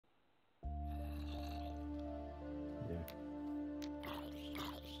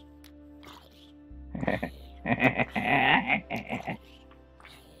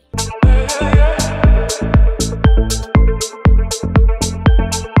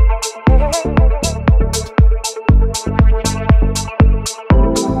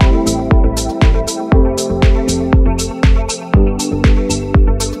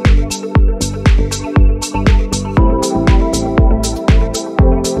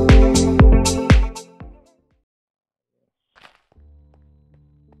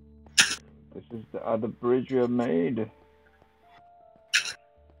This is the other bridge we have made.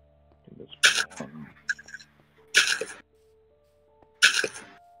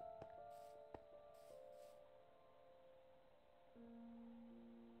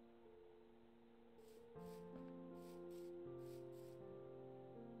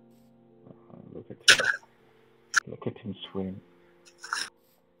 Look at him swim.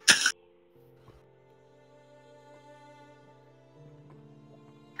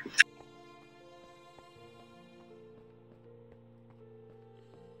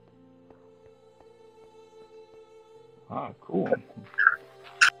 Ah, cool.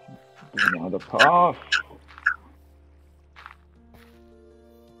 Another path.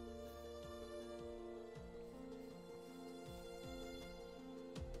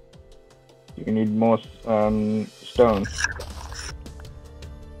 You need more stone.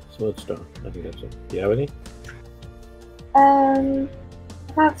 Sword stone. I think that's it. Do you have any? I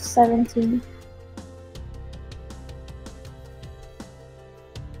have 17.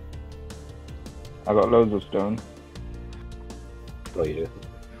 I got loads of stone. Oh, you do?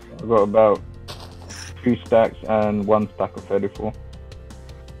 I got about 2 stacks and 1 stack of 34.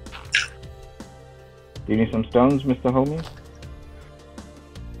 Do you need some stones, Mr. Homie?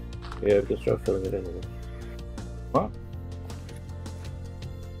 Yeah, just start filling it in. What?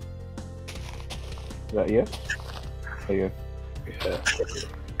 Is that yes? Oh, yeah. Yeah.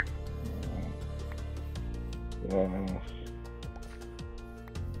 Yes.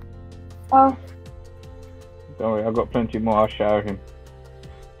 Oh, Don't worry, I've got plenty more. I'll shower him.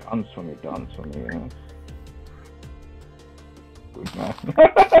 Dance for me, yes. Good man.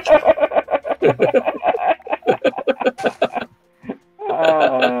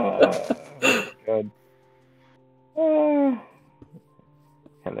 God.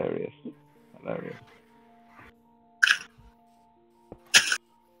 Hilarious.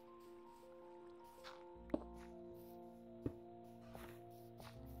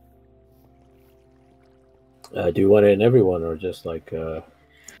 Do you want it in everyone or just like?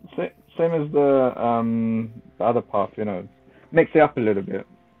 Same as the other path, you know. Mix it up a little bit,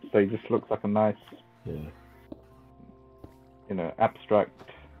 so it just looks like a nice, Yeah. you know,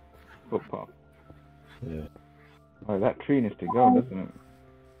 abstract footpath. Yeah. Oh, that tree needs to go, doesn't it?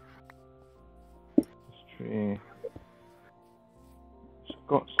 This tree. It's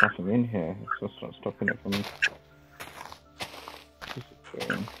got something in here. It's just not stopping it from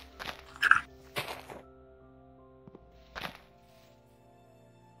disappearing.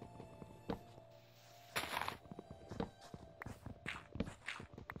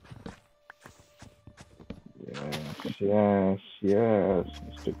 Yes,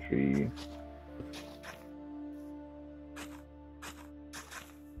 Mr. Tree.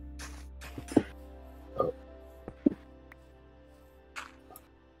 Oh.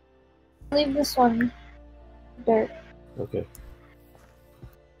 leave this one dirt. Okay.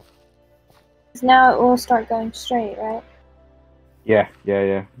 'Cause now it will start going straight, right? Yeah.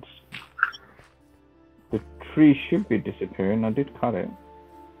 The tree should be disappearing. I did cut it.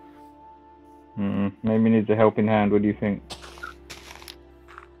 Maybe needs a helping hand. What do you think?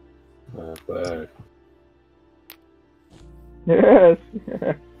 But Yes.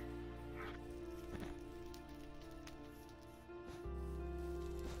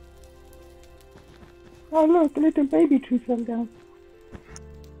 Oh look, the little baby tree fell down.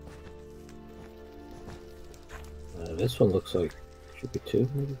 this one looks like should be 2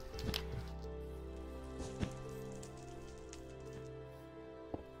 maybe.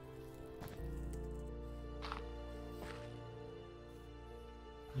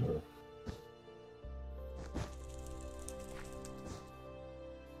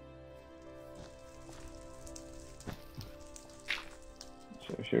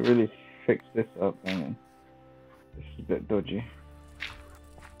 So we should really fix this up. Hang on. This is a bit dodgy.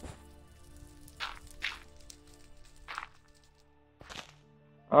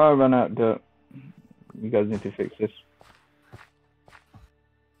 Oh, I ran out of dirt. You guys need to fix this.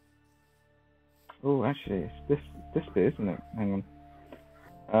 Oh, actually, it's this bit, isn't it? Hang on.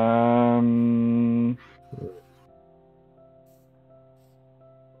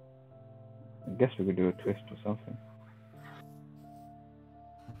 I guess we could do a twist or something.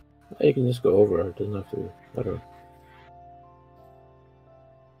 You can just go over. It doesn't have to be. I don't know.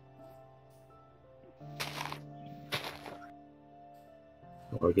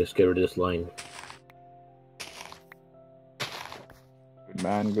 Or I guess get rid of this line. Good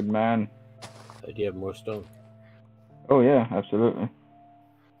man, good man. Do you have more stone? Oh yeah, absolutely.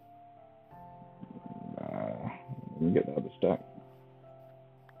 Let me get the other stack.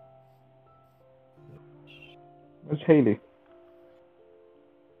 Where's Haley?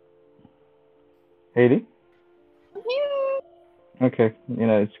 Haley? I'm here. Okay, you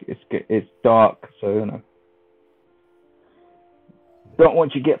know it's dark, so you know. Don't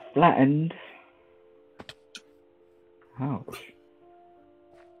want you to get flattened. Ouch.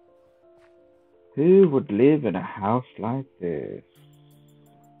 Who would live in a house like this?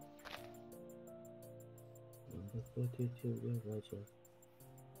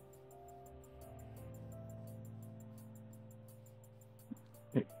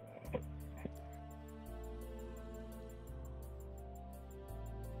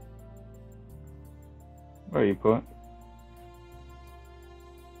 Where are you put?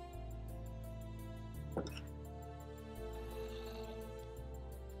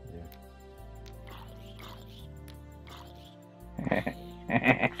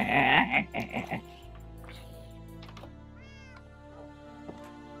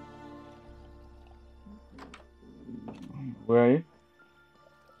 Where are you?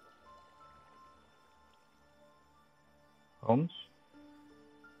 Holmes?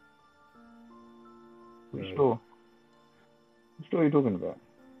 Which store? Which store are you talking about?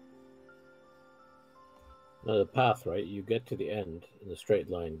 No, the path, right? You get to the end in a straight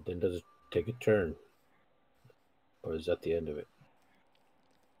line, then does it take a turn? Or is that the end of it?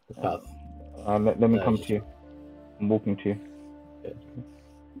 The path. Let me come to you. I'm walking to you.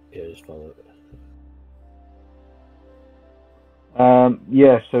 Yeah, just follow it.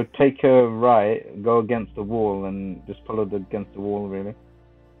 Yeah, so take a right, go against the wall, and just follow against the wall, really.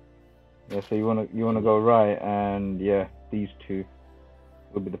 Yeah, so you wanna go right, and yeah, these two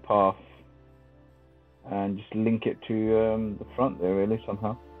will be the path, and just link it to the front there, really,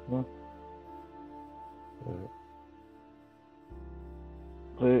 somehow. Yeah.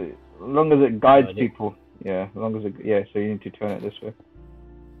 So as long as it guides people, yeah. As long as it, yeah. So you need to turn it this way.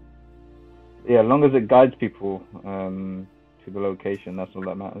 Yeah, as long as it guides people to the location, that's all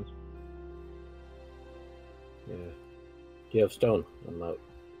that matters. Yeah. Do you have stone? I'm out.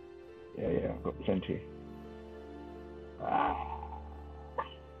 Yeah, I've got plenty.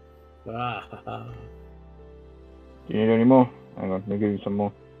 Do you need any more? Hang on, let me give you some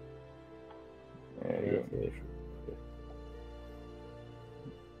more. There you go.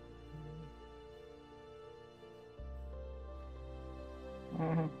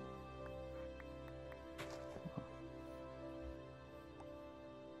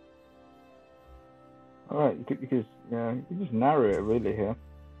 Alright, because yeah, you can just narrow it really here.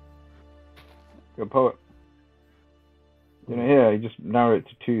 You're a poet. You know, here you just narrow it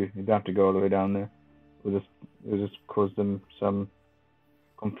to 2. You don't have to go all the way down there. It'll just cause them some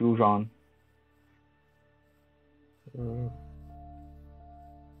confusion.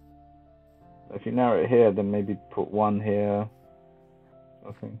 If you narrow it here, then maybe put 1 here.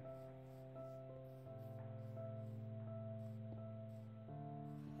 Okay.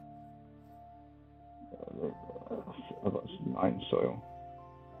 I've got 9 soil.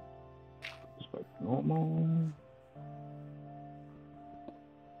 Just like normal.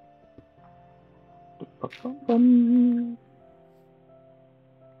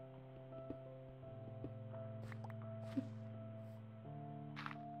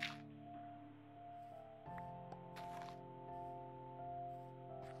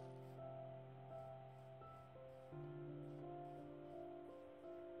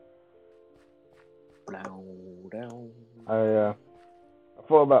 I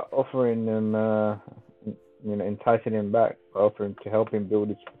thought about offering him, you know, enticing him back, offering to help him build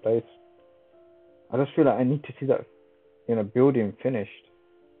his place. I just feel like I need to see that, you know, building finished.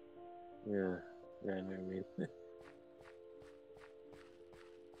 Yeah, I know what I mean.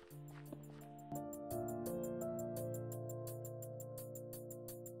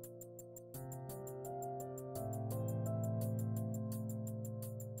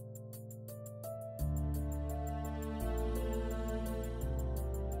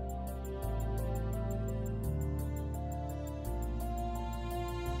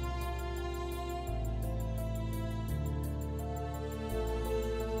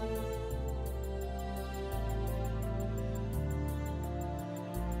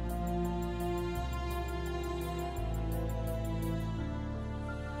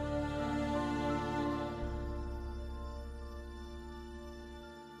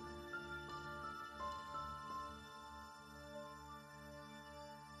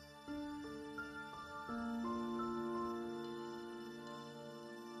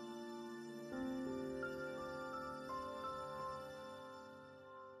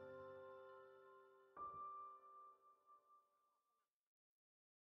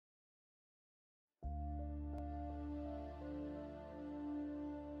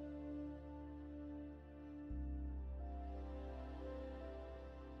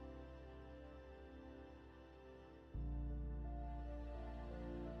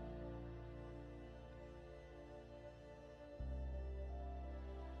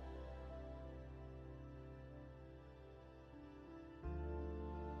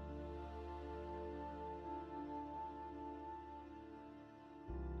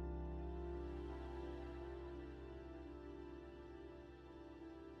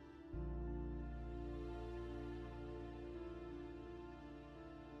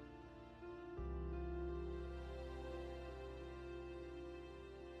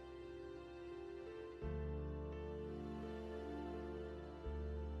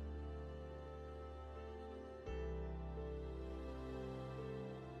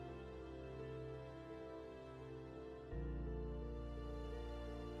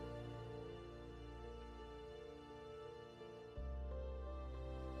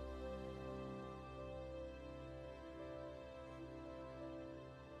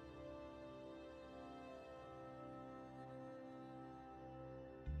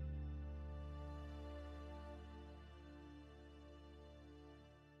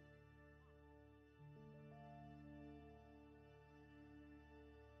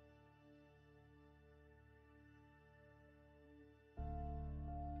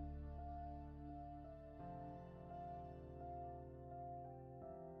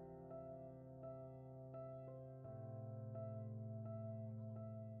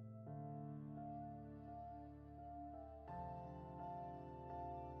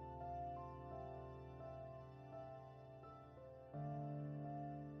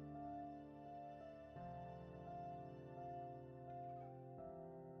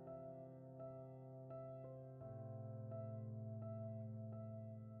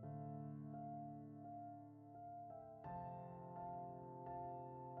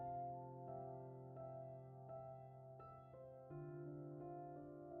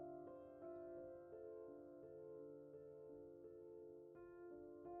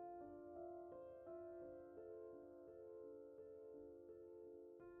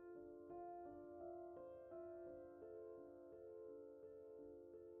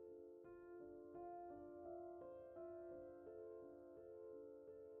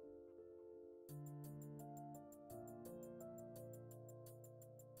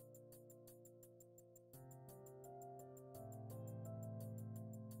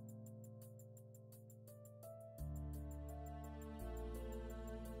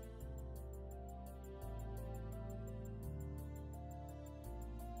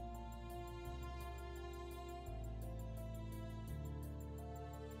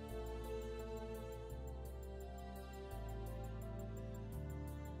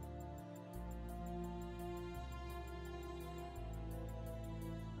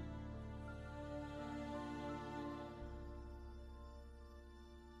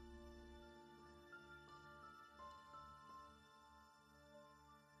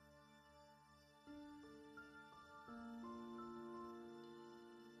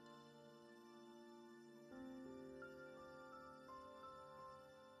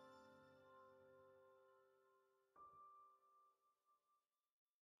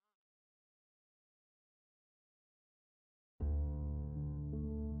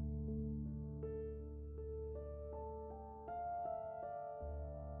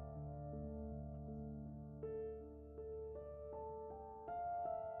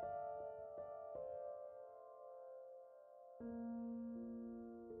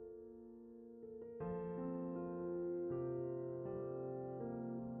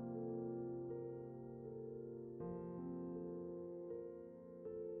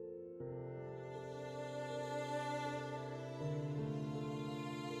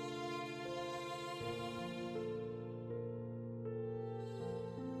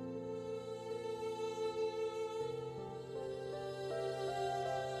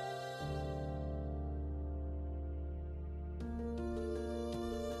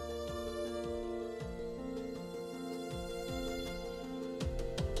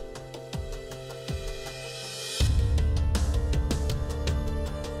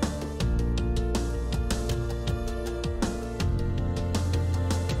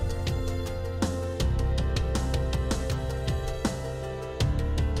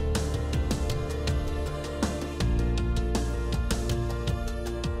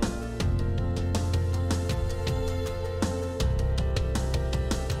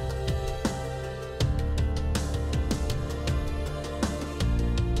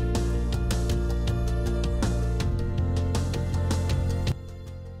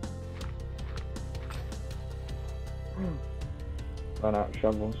 Run out of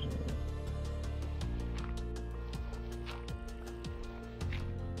shovels.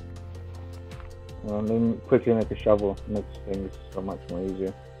 Well, let me quickly make a shovel. Makes things so much more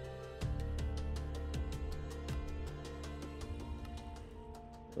easier.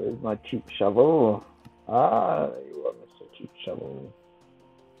 Where's my cheap shovel? Ah, there you are, Mr. Cheap Shovel.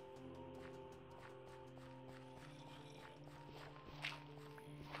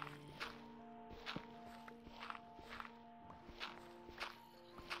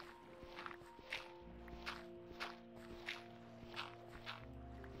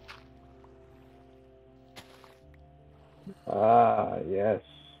 Ah, yes.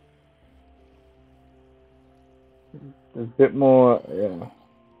 There's a bit more, yeah.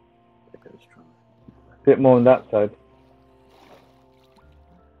 A bit more on that side.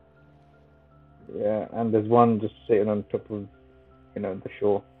 Yeah, and there's one just sitting on top of, the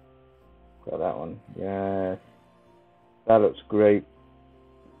shore. Got that one. Yeah, that looks great.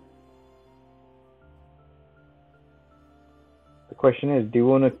 The question is, do you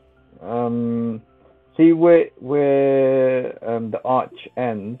want to see where the arch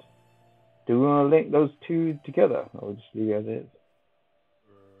ends? Do we want to link those two together, or just leave it as it is?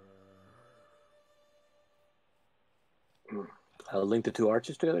 I'll link the two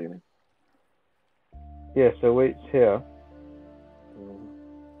arches together, you mean? Yeah, so wait, it's here.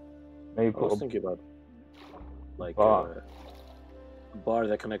 Maybe I put was a thinking about like bar. a bar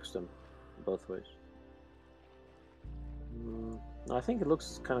that connects them both ways. No, I think it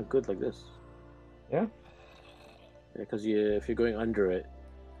looks kind of good like this. Yeah? Yeah, because if you're going under it,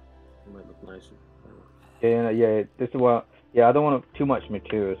 it might look nicer. Yeah. This is what. Yeah, I don't want too much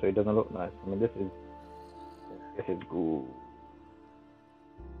material so it doesn't look nice. I mean, this is good.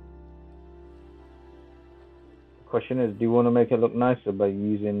 The question is, do you want to make it look nicer by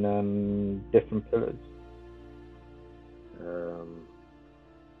using different pillars?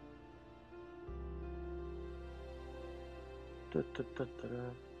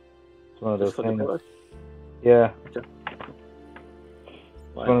 It's one of those things. Yeah. Okay.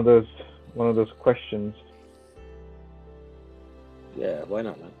 It's one of those questions. Yeah, why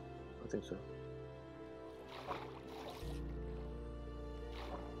not, man? I think so.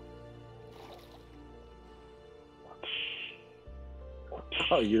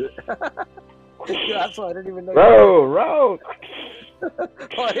 Oh, you? That's why I didn't even know. Row!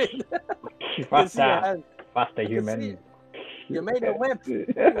 Faster, human. You made a whip. You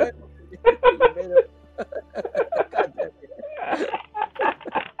made a... God damn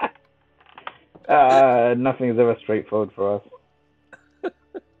it. Nothing is ever straightforward for us.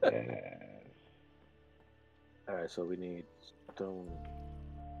 Yes. Alright, so we need stone.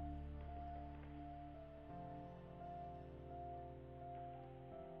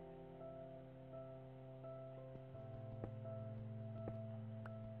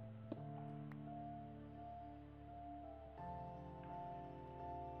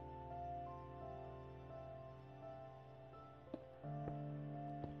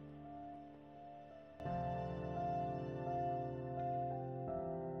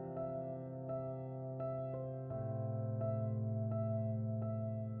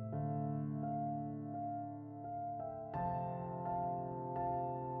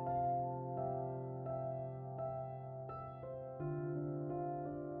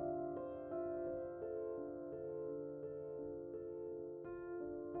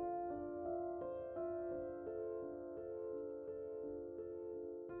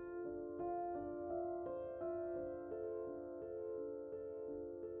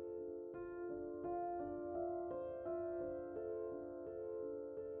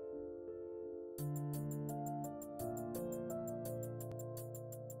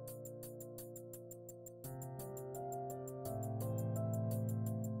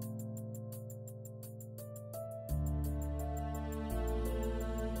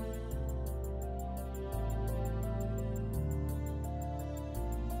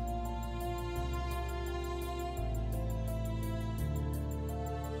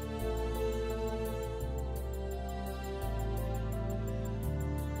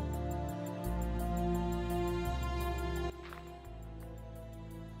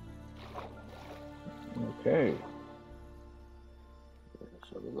 Okay. Let's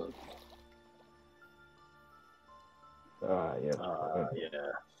have a look. Yes.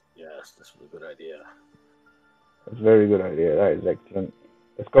 Yes, this was a good idea. That's a very good idea. That is excellent.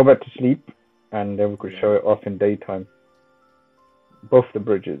 Let's go back to sleep, and then we could show it off in daytime. Both the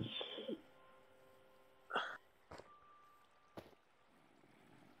bridges.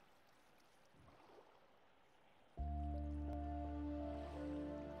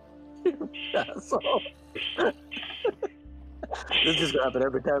 Asshole. This is just gonna happen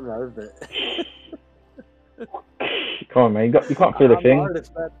every time now, isn't it? Come on, man. You can't feel a I'm thing. an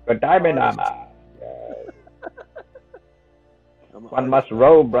artist, man. Got diamond I'm an armor. Yeah. I'm an One artist, must man.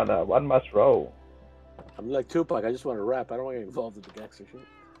 roll, brother. One must roll. I'm like Tupac. I just want to rap. I don't want to get involved with the gangster shit.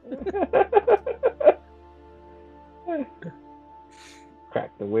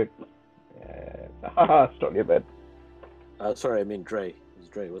 Crack the whip. Yeah. Haha, stop your bed. Sorry, I mean Dre. It was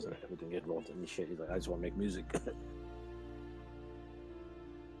Dre, wasn't it? Who didn't get involved in this shit. He's like, I just want to make music.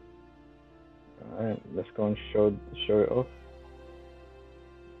 Alright, let's go and show it off.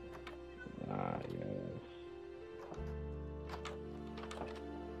 Ah, yes.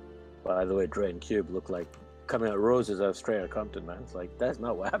 By the way, Dre and Cube look like coming out roses out of Straight Outta Compton, man. It's like, that's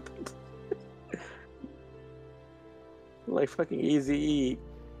not what happened. Like fucking Eazy-E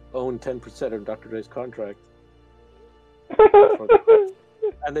owned 10% of Dr. Dre's contract.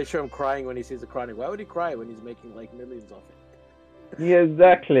 And they show him crying when he sees the chronic. Why would he cry when he's making like millions off it? Yeah,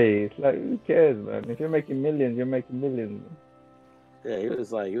 exactly. It's like, who cares, man? If you're making millions, you're making millions. Yeah, he was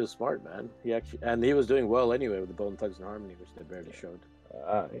smart, man. He was doing well anyway with the Bone Thugs and Harmony, which they barely showed.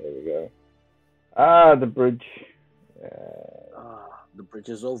 Ah, here we go. Ah, the bridge. Yeah. Ah, the bridge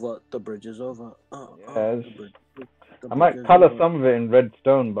is over. The bridge is over. Yes. The I might bridge is color over. some of it in red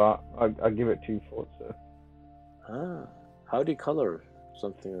stone, but I'll give it 2/4. So. Ah, how do you color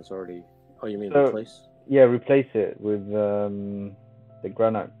something that's already? Oh, you mean So- replace? Yeah, replace it with the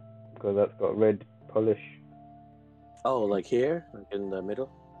granite because that's got red polish. Oh, like here, like in the middle.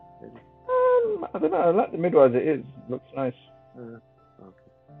 Maybe? I don't know. I like the middle as it is. Looks nice. Okay.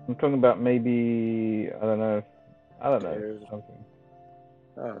 I'm talking about maybe I don't know Stairs. something.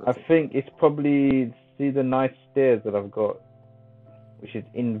 Oh, I think it's probably see the nice stairs that I've got, which is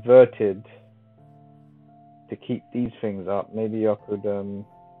inverted to keep these things up. Maybe I could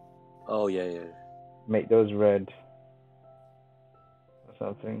Oh yeah. make those red or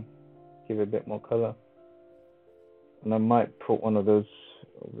something. Give it a bit more color. And I might put one of those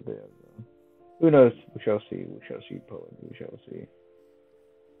over there. Who knows? We shall see. We shall see, probably. We shall see.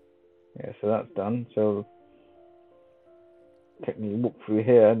 Yeah, so that's done. So technically walk through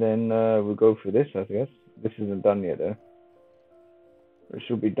here, then we'll go through this, I guess. This isn't done yet, though. It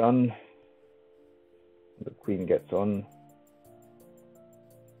should be done. The queen gets on.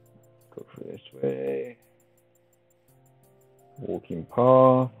 Go through this way. Walking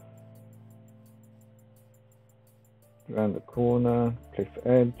path. Around the corner. Cliff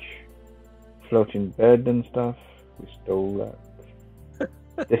edge. Floating bed and stuff. We stole that.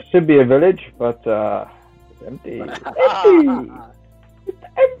 There should be a village, but it's empty. It's empty. It's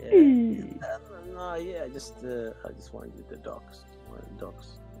empty. No, yeah. I just wanted the docks.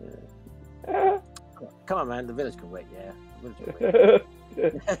 Yeah. Ah. Come on, man. The village can wait. Yeah. The village can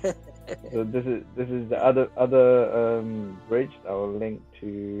wait. So this is the other bridge that will link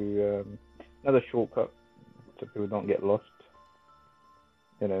to another shortcut so people don't get lost.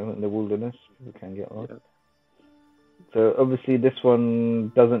 You know, in the wilderness, people can get lost. Yeah. So obviously this one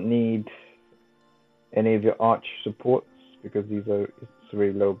doesn't need any of your arch supports because it's a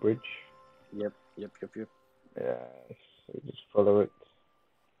very low bridge. Yep. Yeah, so just follow it.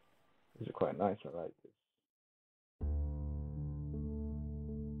 This is quite nice. I like this.